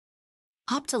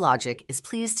Optilogic is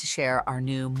pleased to share our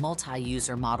new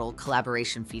multi-user model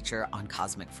collaboration feature on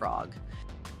Cosmic Frog.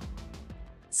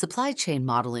 Supply chain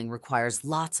modeling requires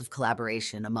lots of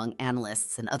collaboration among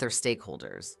analysts and other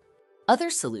stakeholders. Other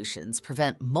solutions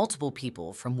prevent multiple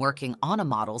people from working on a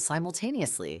model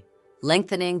simultaneously,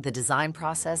 lengthening the design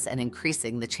process and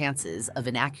increasing the chances of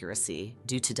inaccuracy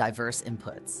due to diverse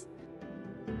inputs.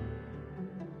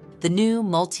 The new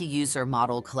multi-user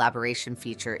model collaboration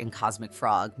feature in Cosmic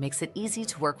Frog makes it easy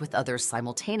to work with others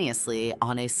simultaneously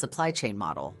on a supply chain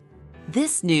model.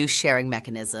 This new sharing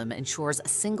mechanism ensures a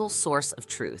single source of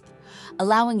truth,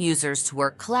 allowing users to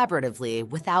work collaboratively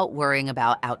without worrying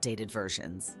about outdated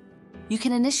versions. You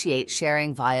can initiate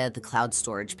sharing via the cloud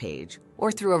storage page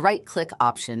or through a right-click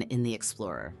option in the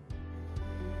Explorer.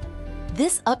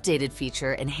 This updated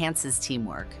feature enhances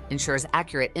teamwork, ensures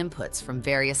accurate inputs from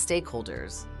various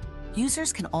stakeholders.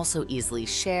 Users can also easily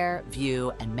share,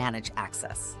 view, and manage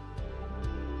access.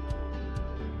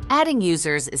 Adding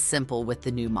users is simple with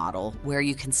the new model, where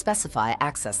you can specify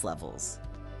access levels.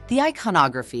 The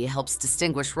iconography helps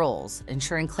distinguish roles,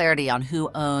 ensuring clarity on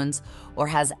who owns or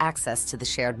has access to the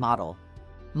shared model.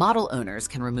 Model owners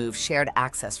can remove shared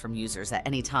access from users at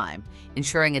any time,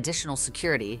 ensuring additional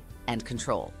security and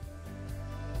control.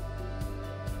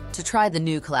 To try the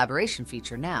new collaboration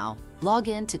feature now, log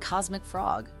in to Cosmic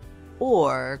Frog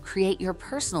or create your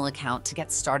personal account to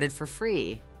get started for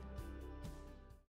free.